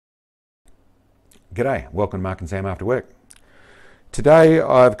G'day, welcome to Mark and Sam After Work. Today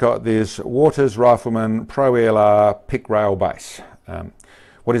I've got this WATERS Rifleman Pro ELR pick rail base.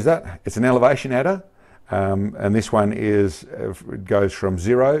 What is that? It's an elevation adder, and this one goes from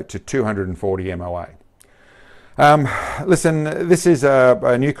 0 to 240 MOA. Listen, this is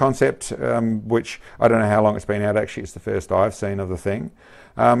a new concept which I don't know how long it's been out. Actually, it's the first I've seen of the thing,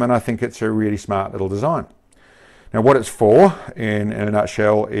 and I think it's a really smart little design. Now what it's for, in a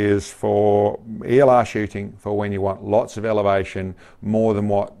nutshell, is for ELR shooting, for when you want lots of elevation, more than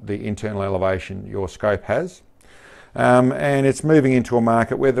what the internal elevation your scope has. And it's moving into a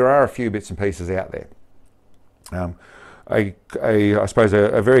market where there are a few bits and pieces out there. I suppose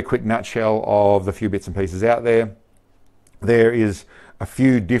a very quick nutshell of the few bits and pieces out there. There is a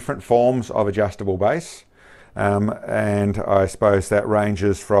few different forms of adjustable base. And I suppose that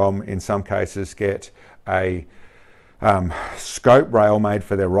ranges from, in some cases, get a scope rail made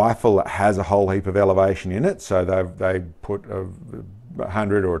for their rifle that has a whole heap of elevation in it, so they put a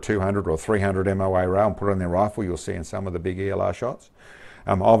 100 or 200 or 300 MOA rail and put it on their rifle. You'll see in some of the big ELR shots.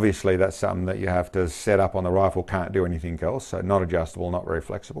 Obviously that's something that you have to set up on the rifle, can't do anything else, so not adjustable, not very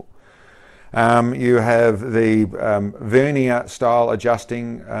flexible. You have the vernier style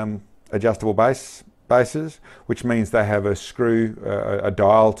adjustable bases, which means they have a screw, a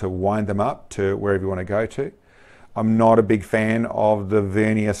dial to wind them up to wherever you want to go to. I'm not a big fan of the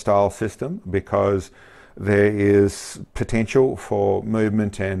vernier style system because there is potential for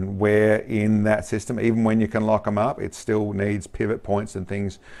movement and wear in that system. Even when you can lock them up, it still needs pivot points and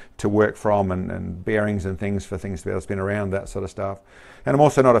things to work from, and bearings and things for things to be able to spin around, that sort of stuff. And I'm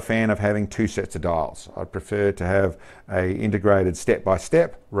also not a fan of having two sets of dials. I prefer to have a integrated step by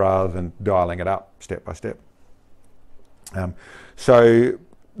step rather than dialing it up step by step. So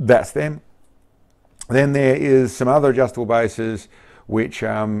that's them. Then there is some other adjustable bases, which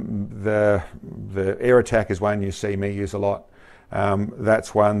the Air Attack is one you see me use a lot.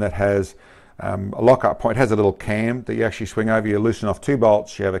 That's one that has a lock-up point. It has a little cam that you actually swing over. You loosen off two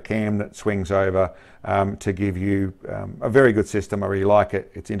bolts. You have a cam that swings over to give you a very good system. I really like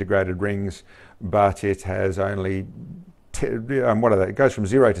it. It's integrated rings, but it has only it goes from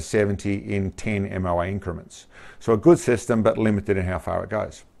 0 to 70 in 10 MOA increments. So a good system, but limited in how far it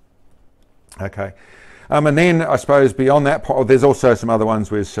goes. Okay, and then I suppose beyond that, there's also some other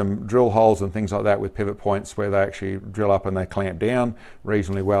ones with some drill holes and things like that with pivot points where they actually drill up and they clamp down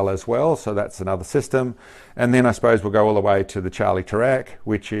reasonably well as well. So that's another system. And then I suppose we'll go all the way to the Charlie Tarak,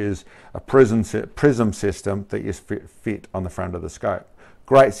 which is a prism system that you fit on the front of the scope.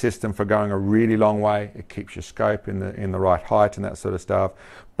 Great system for going a really long way. It keeps your scope in the right height and that sort of stuff,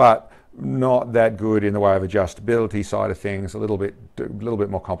 but not that good in the way of adjustability side of things. A little bit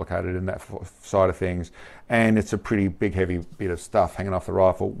more complicated in that side of things, and it's a pretty big heavy bit of stuff hanging off the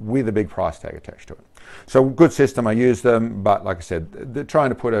rifle with a big price tag attached to it. So good system, I use them, but like I said, they're trying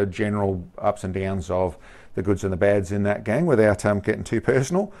to put a general ups and downs of the goods and the bads in that gang without getting too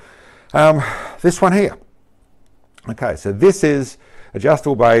personal. This one here. Okay, so this is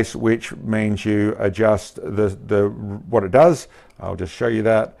adjustable base, which means you adjust what it does. I'll just show you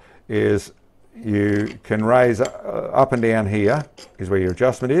that. Is you can raise up and down here is where your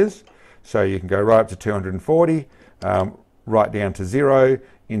adjustment is. So you can go right up to 240, right down to 0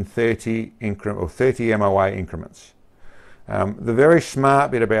 in 30 MOA increments. The very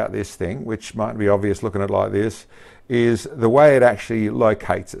smart bit about this thing, which might be obvious looking at it like this, is the way it actually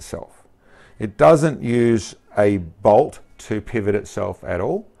locates itself. It doesn't use a bolt to pivot itself at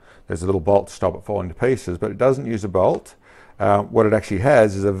all. There's a little bolt to stop it falling to pieces, but it doesn't use a bolt. What it actually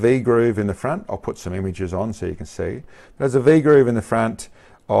has is a V-groove in the front. I'll put some images on so you can see. There's a V-groove in the front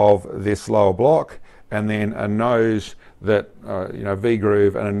of this lower block, and then a nose that,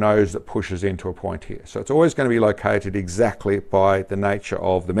 V-groove and a nose that pushes into a point here. So it's always going to be located exactly by the nature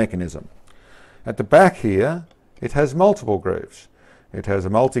of the mechanism. At the back here, it has multiple grooves. It has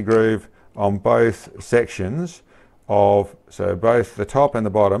a multi-groove on both sections so both the top and the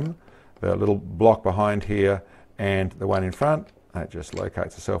bottom, the little block behind here and the one in front, that just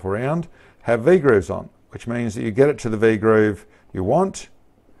locates itself around, have V-grooves on, which means that you get it to the V-groove you want,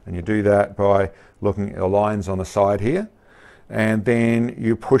 and you do that by looking at the lines on the side here, and then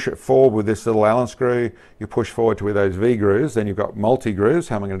you push it forward with this little Allen screw. You push forward to where those V-grooves, then you've got multi-grooves.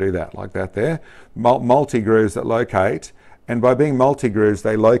 How am I going to do that? Like that there. Multi-grooves that locate, and by being multi-grooves,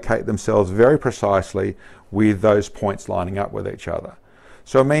 they locate themselves very precisely with those points lining up with each other.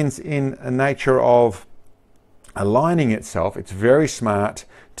 So it means in a nature of aligning itself, it's very smart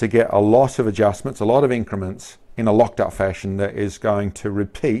to get a lot of adjustments, a lot of increments in a locked up fashion that is going to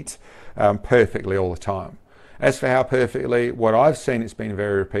repeat perfectly all the time. As for how perfectly, what I've seen, it's been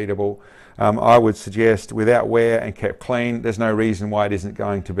very repeatable. I would suggest without wear and kept clean, there's no reason why it isn't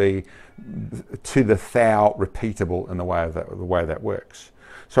going to be to the thou repeatable in the way that works.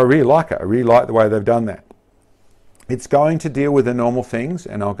 So I really like it. I really like the way they've done that. It's going to deal with the normal things,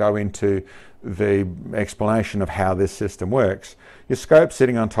 and I'll go into the explanation of how this system works. Your scope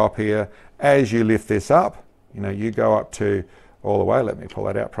sitting on top here. As you lift this up, you go up to all the way. Let me pull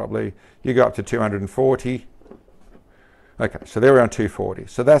that out properly. You go up to 240. Okay, so they're around 240.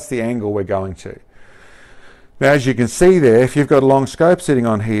 So that's the angle we're going to. Now, as you can see there, if you've got a long scope sitting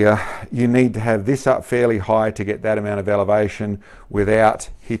on here, you need to have this up fairly high to get that amount of elevation without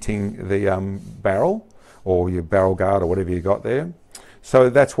hitting the barrel or your barrel guard or whatever you got there.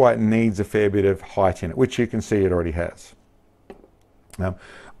 So that's why it needs a fair bit of height in it, which you can see it already has.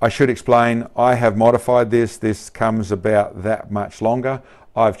 I should explain, I have modified this. This comes about that much longer.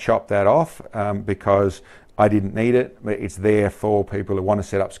 I've chopped that off because I didn't need it. It's there for people who want to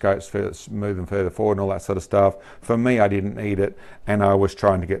set up scopes, move them further forward and all that sort of stuff. For me, I didn't need it, and I was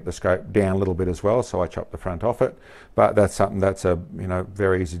trying to get the scope down a little bit as well, so I chopped the front off it. But that's something that's a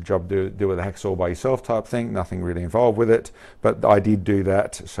very easy job to do with a hacksaw by yourself type thing. Nothing really involved with it, but I did do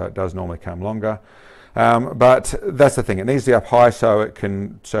that, so it does normally come longer. But that's the thing, it needs to be up high so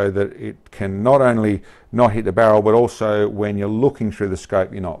that it can not only not hit the barrel, but also when you're looking through the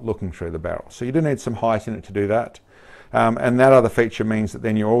scope, you're not looking through the barrel. So you do need some height in it to do that. And that other feature means that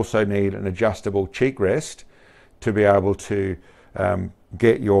then you also need an adjustable cheek rest to be able to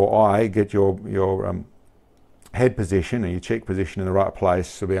get your head position or your cheek position in the right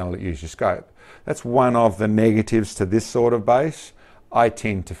place to be able to use your scope. That's one of the negatives to this sort of base. I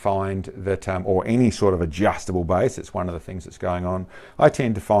tend to find that, or any sort of adjustable base, it's one of the things that's going on, I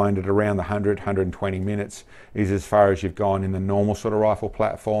tend to find that around the 100, 120 minutes is as far as you've gone in the normal sort of rifle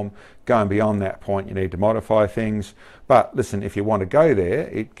platform. Going beyond that point, you need to modify things. But listen, if you want to go there,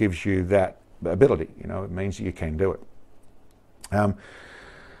 it gives you that ability. It means that you can do it.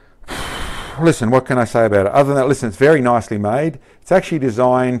 Listen, what can I say about it? Other than that, listen, it's very nicely made. It's actually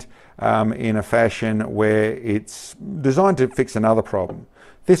designed in a fashion where it's designed to fix another problem.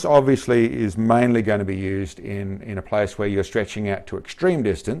 This obviously is mainly going to be used in a place where you're stretching out to extreme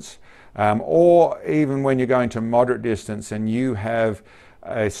distance, or even when you're going to moderate distance and you have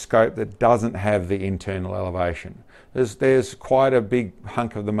a scope that doesn't have the internal elevation. There's quite a big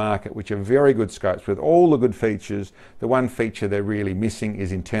hunk of the market which are very good scopes with all the good features. The one feature they're really missing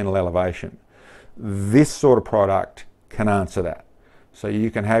is internal elevation. This sort of product can answer that. So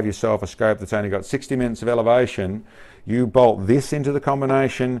you can have yourself a scope that's only got 60 minutes of elevation. You bolt this into the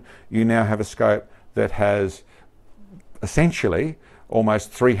combination, you now have a scope that has essentially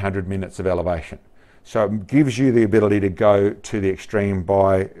almost 300 minutes of elevation. So it gives you the ability to go to the extreme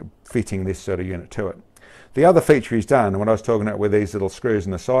by fitting this sort of unit to it. The other feature he's done, and what I was talking about with these little screws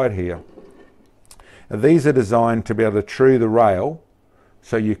on the side here, these are designed to be able to true the rail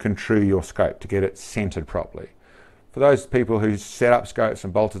so you can true your scope to get it centered properly. For those people who set up scopes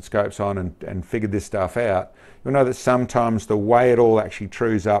and bolted scopes on and figured this stuff out, you'll know that sometimes the way it all actually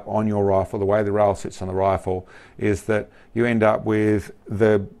trues up on your rifle, the way the rail sits on the rifle, is that you end up with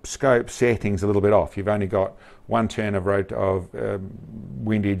the scope settings a little bit off. You've only got one turn of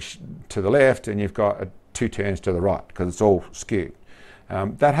windage to the left, and you've got 2 turns to the right because it's all skewed.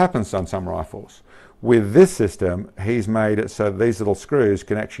 That happens on some rifles. With this system, he's made it so these little screws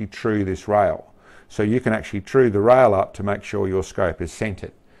can actually true this rail. So you can actually true the rail up to make sure your scope is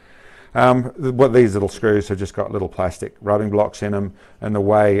centered. What these little screws have just got little plastic rubbing blocks in them, and the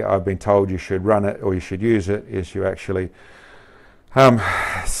way I've been told you should run it or you should use it is you actually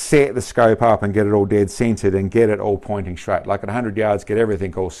set the scope up and get it all dead centered and get it all pointing straight. Like at 100 yards, get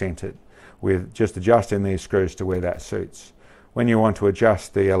everything all centered with just adjusting these screws to where that suits. When you want to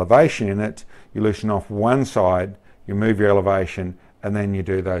adjust the elevation in it, you loosen off one side, you move your elevation, and then you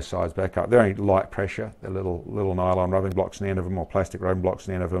do those sides back up. They're only light pressure, they're little nylon rubbing blocks on the end of them or plastic rubbing blocks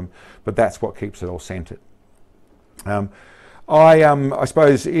on the end of them, but that's what keeps it all centered. I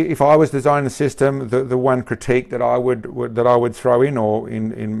suppose if I was designing the system, the one critique that I would throw in, or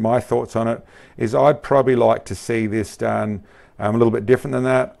in my thoughts on it, is I'd probably like to see this done a little bit different than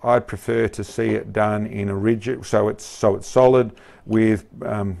that. I'd prefer to see it done in a rigid, so it's solid with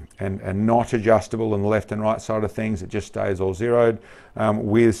and not adjustable on the left and right side of things. It just stays all zeroed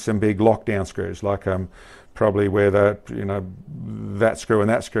with some big lockdown screws, like probably where that screw and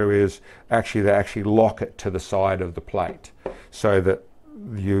that screw is. Actually, they actually lock it to the side of the plate, so that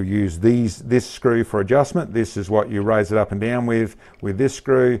you use this screw for adjustment. This is what you raise it up and down with this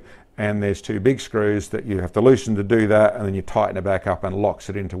screw. And there's 2 big screws that you have to loosen to do that, and then you tighten it back up and locks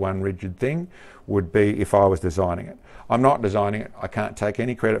it into one rigid thing. would be if I was designing it. I'm not designing it. I can't take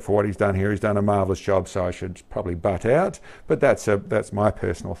any credit for what he's done here. He's done a marvellous job, so I should probably butt out, but that's my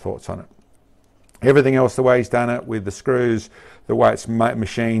personal thoughts on it. Everything else, the way he's done it with the screws, the way it's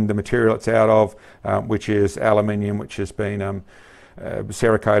machined, the material it's out of, which is aluminium, which has been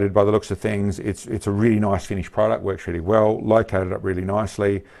cerakoted by the looks of things. It's a really nice finished product, works really well, located up really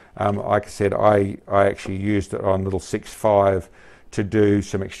nicely. Like I said, I actually used it on little 6.5 to do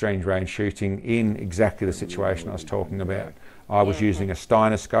some exchange range shooting in exactly the situation I was talking about. I was using a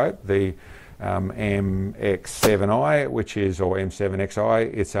Steiner scope, the MX7i, which is, or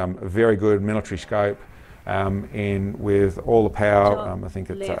M7XI. It's a very good military scope, and with all the power, I think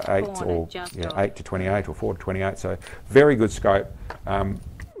it's 8 to 28 or 4 to 28, so very good scope,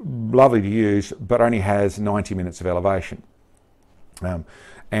 lovely to use, but only has 90 minutes of elevation.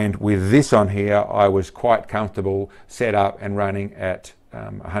 And with this on here, I was quite comfortable set up and running at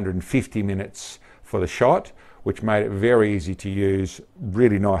 150 minutes for the shot, which made it very easy to use.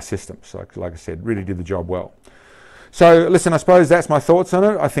 Really nice system. So like I said, really did the job well. So listen, I suppose that's my thoughts on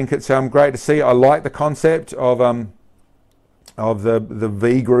it. I think it's great to see. I like the concept of the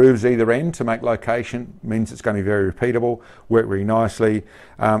V grooves either end to make location. Means it's going to be very repeatable, work really nicely.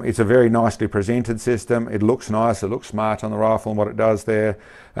 It's a very nicely presented system. It looks nice, it looks smart on the rifle and what it does there.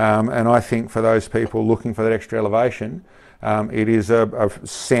 And I think for those people looking for that extra elevation, it is a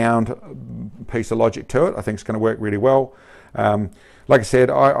sound piece of logic to it. I think it's going to work really well. Like I said,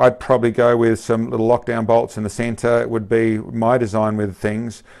 I'd probably go with some little lockdown bolts in the centre. It would be my design with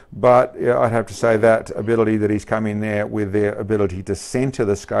things, but I'd have to say that ability that he's come in there with their ability to centre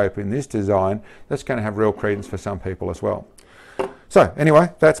the scope in this design, that's going to have real credence for some people as well. So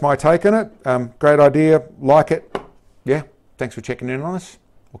anyway, that's my take on it. Great idea, like it. Yeah, thanks for checking in on us.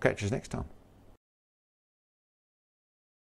 We'll catch you next time.